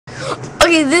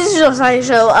Okay, this is Josiah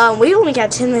show. We only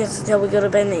got 10 minutes until we go to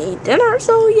bed and eat dinner,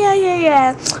 so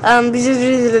yeah. I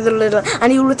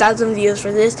need 1,000 views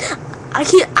for this. I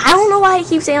don't know why I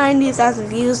keep saying I need 1,000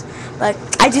 views, but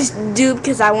I just do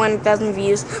because I want 1,000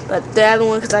 views. But the other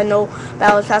one, because I know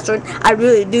Valid's password, I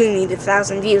really do need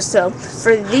 1,000 views. So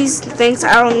for these things,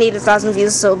 I don't need 1,000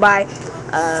 views. So bye.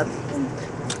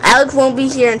 Alex won't be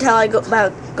here until I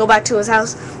go back to his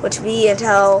house, which will be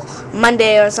until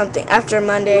Monday or something, after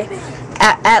Monday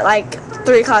at like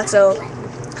 3 o'clock. So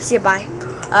see you, bye.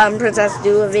 Princess,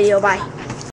 do a video, bye.